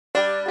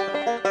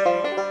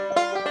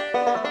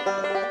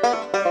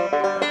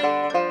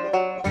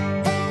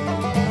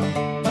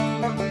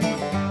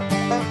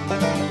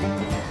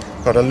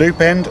got a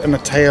loop end and a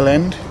tail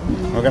end.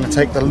 We're going to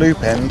take the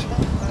loop end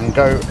and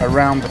go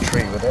around the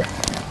tree with it,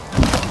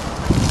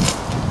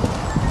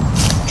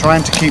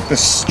 trying to keep the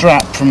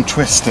strap from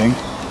twisting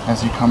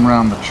as you come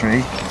around the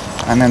tree,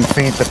 and then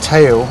feed the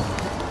tail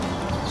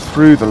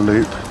through the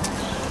loop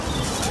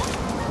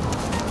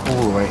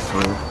all the way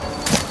through,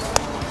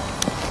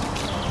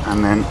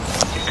 and then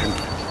you can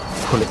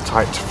pull it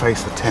tight to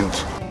face the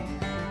tent.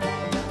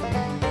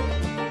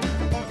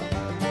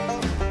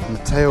 And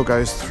the tail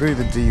goes through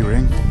the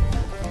D-ring,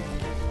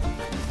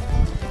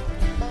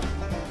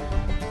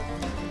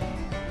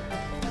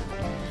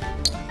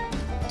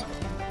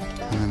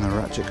 and then the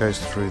ratchet goes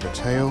through the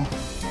tail.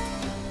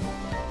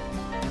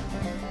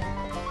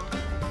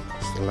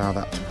 Just allow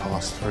that to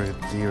pass through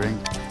the D-ring.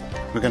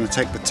 We're going to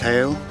take the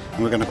tail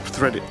and we're going to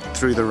thread it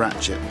through the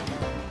ratchet.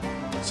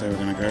 So we're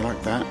going to go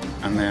like that,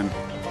 and then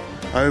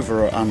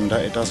over or under,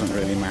 it doesn't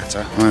really matter.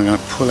 And I'm going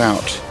to pull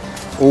out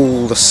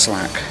all the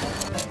slack.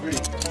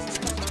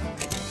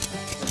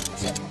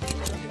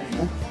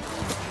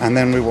 And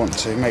then we want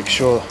to make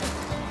sure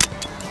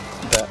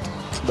that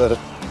the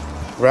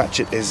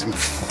ratchet is in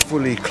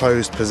fully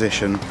closed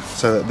position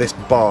so that this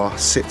bar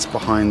sits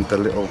behind the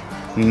little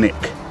nick.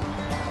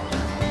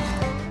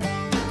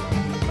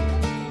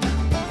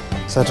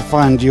 So to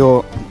find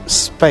your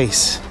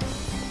space,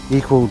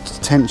 equal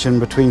tension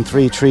between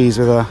 3 trees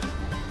with a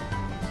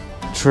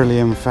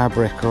Trillium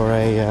fabric or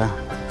a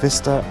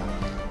Vista,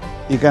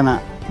 you're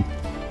gonna,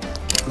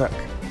 look,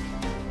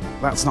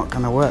 that's not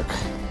gonna work.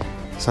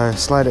 So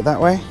slide it that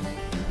way.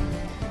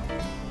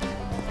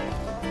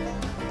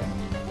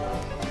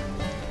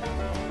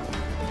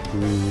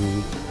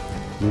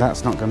 And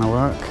that's not gonna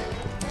work.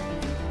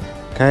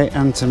 Okay,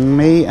 and to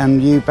me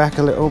and you back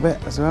a little bit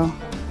as well.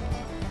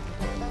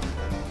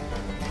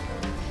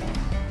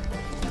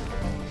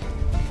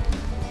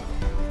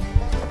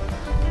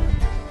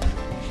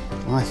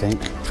 I think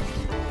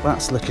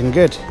that's looking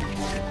good.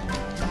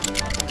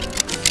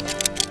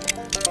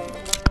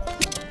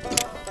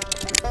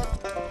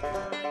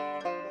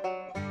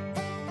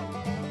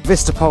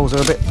 Vista poles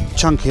are a bit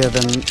chunkier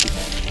than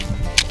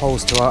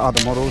poles to our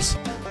other models.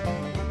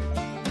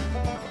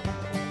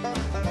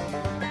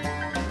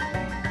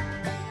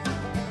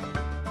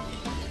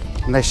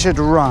 And they should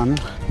run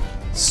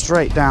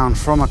straight down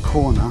from a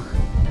corner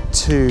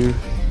to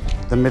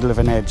the middle of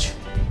an edge,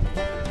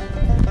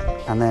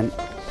 and then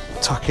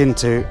tuck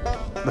into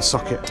the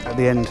socket at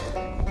the end.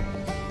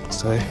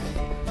 So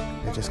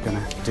they're just going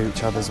to do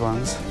each other's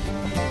ones.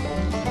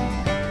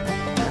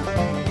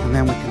 And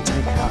then we can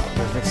take out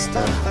the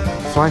Vista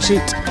fly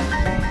sheet.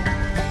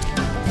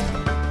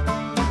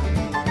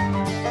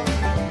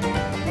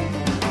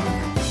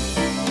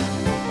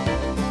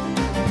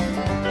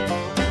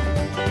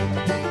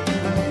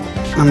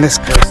 And this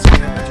goes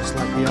together just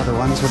like the other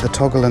ones, with the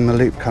toggle and the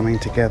loop coming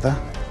together.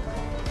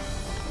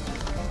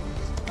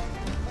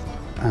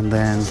 And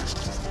then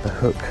the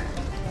hook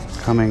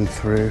coming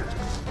through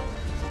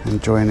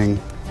and joining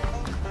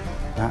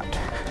that.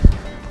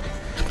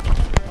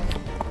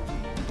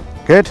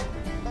 Good.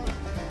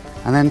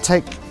 And then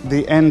take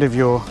the end of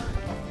your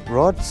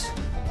rods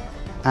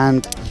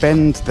and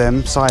bend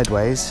them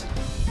sideways.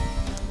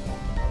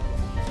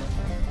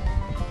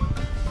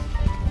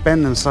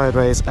 Bend them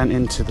sideways and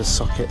into the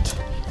socket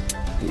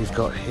that you've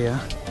got here.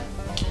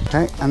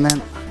 Okay, and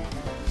then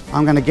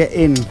I'm going to get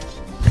in to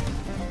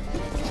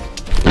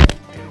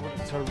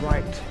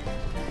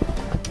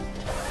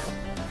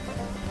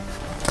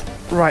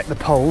right the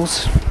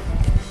poles.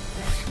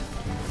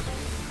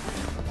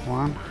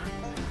 1,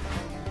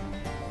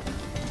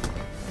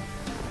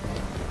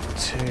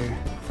 2,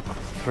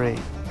 3.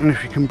 And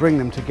if you can bring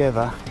them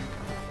together,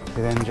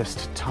 you then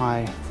just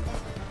tie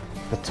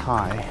the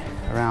tie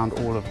around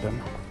all of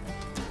them.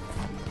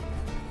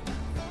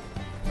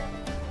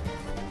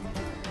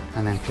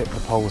 And then clip the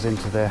poles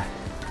into their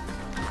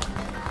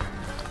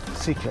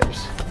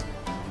C-clips.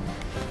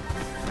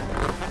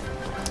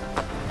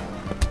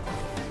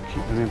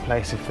 Keep them in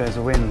place if there's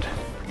a wind.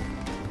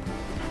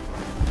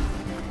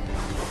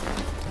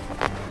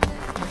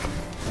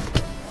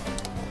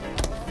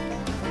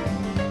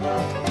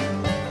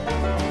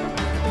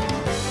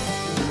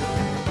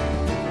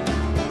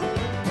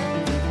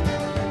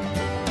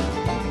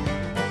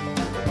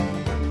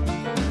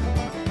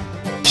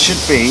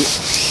 Should be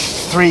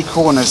 3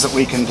 corners that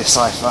we can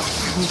decipher.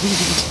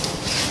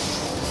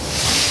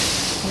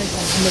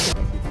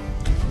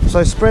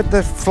 So spread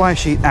the fly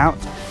sheet out.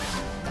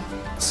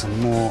 Some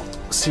more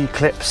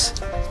C-clips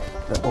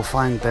that will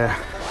find their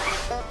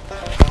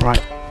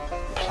right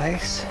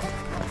place.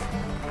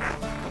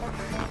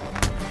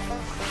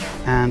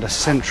 And a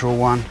central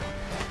one.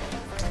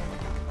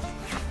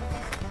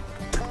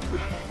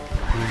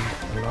 And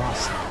the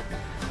last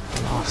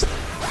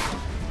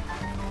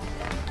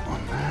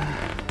one there.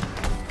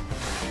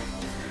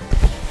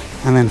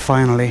 And then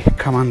finally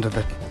come under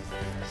the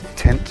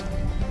tent,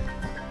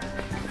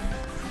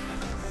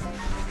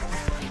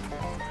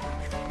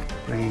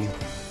 bringing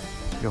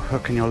your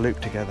hook and your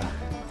loop together.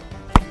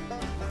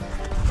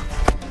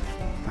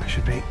 That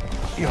should be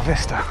your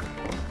Vista.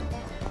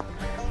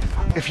 If I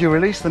if you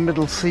release the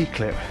middle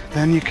C-clip,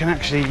 then you can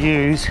actually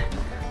use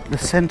the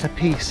center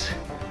piece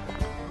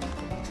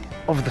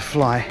of the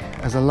fly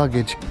as a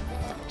luggage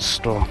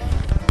store.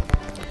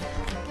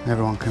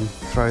 Everyone can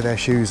throw their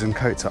shoes and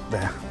coats up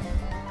there.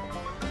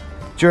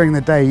 During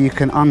the day, you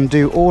can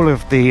undo all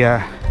of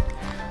the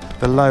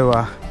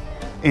lower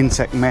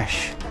insect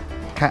mesh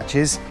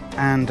catches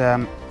and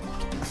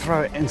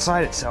throw it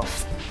inside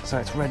itself, so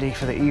it's ready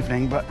for the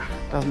evening, but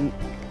doesn't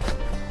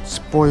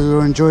spoil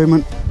your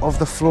enjoyment of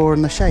the floor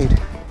and the shade.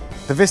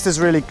 The Vista's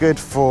really good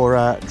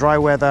for dry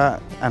weather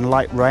and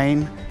light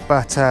rain,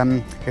 but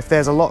if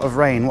there's a lot of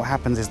rain, what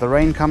happens is the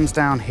rain comes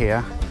down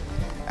here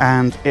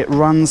and it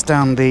runs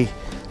down the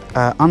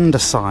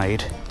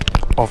underside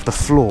of the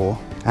floor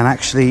and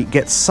actually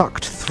gets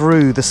sucked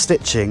through the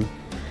stitching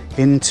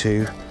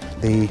into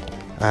the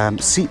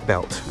seat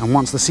belt, and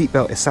once the seat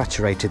belt is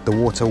saturated, the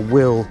water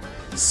will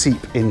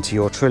seep into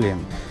your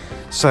trillium.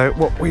 So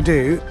what we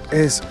do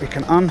is we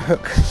can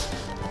unhook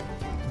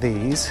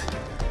these.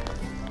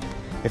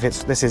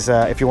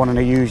 If you want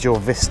to use your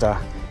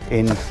Vista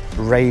in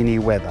rainy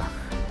weather,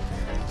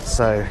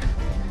 so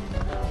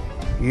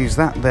use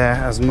that there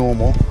as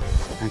normal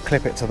and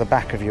clip it to the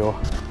back of your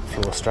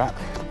floor strap,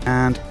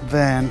 and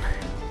then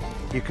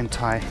you can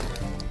tie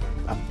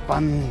a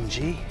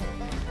bungee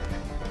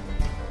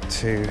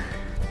to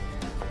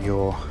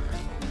your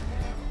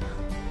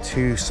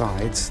two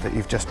sides that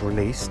you've just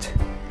released.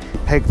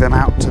 Peg them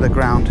out to the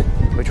ground,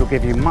 which will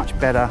give you much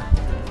better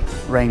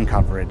rain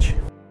coverage.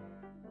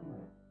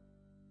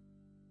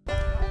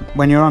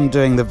 When you're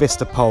undoing the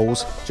Vista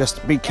poles,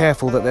 just be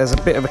careful that there's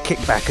a bit of a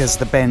kickback as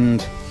the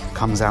bend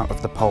comes out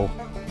of the pole.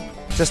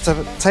 Just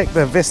to take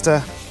the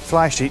Vista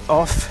fly sheet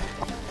off,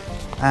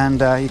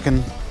 and you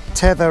can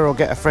tether or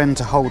get a friend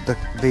to hold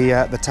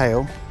the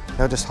tail.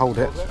 They'll just hold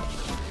it,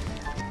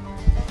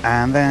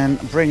 and then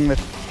bring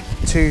the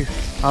two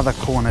other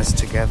corners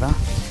together,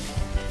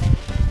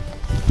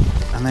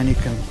 and then you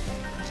can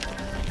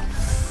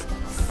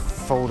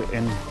fold it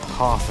in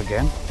half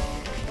again.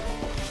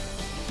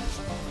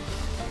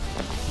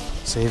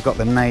 So you've got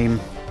the name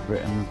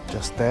written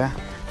just there.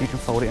 You can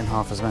fold it in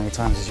half as many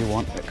times as you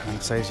want. It kind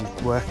of saves you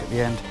work at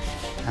the end,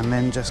 and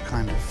then just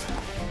kind of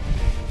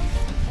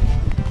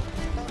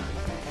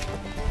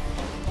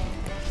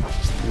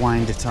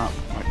wind it up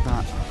like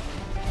that.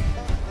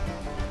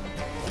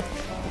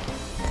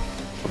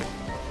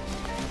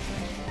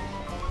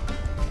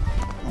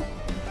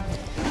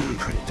 And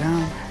put it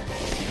down.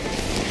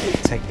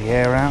 Take the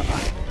air out.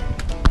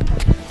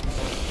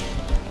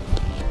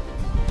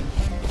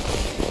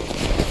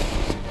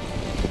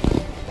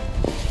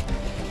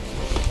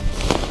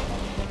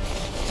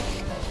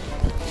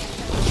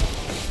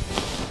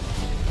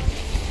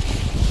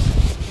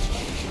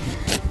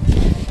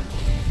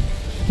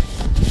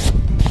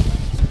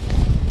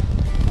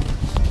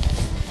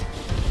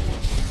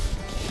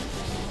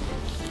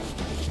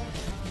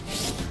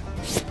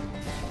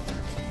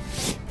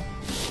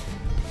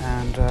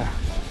 And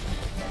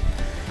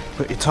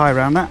put your tie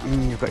around that,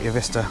 and you've got your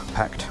Vista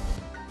packed.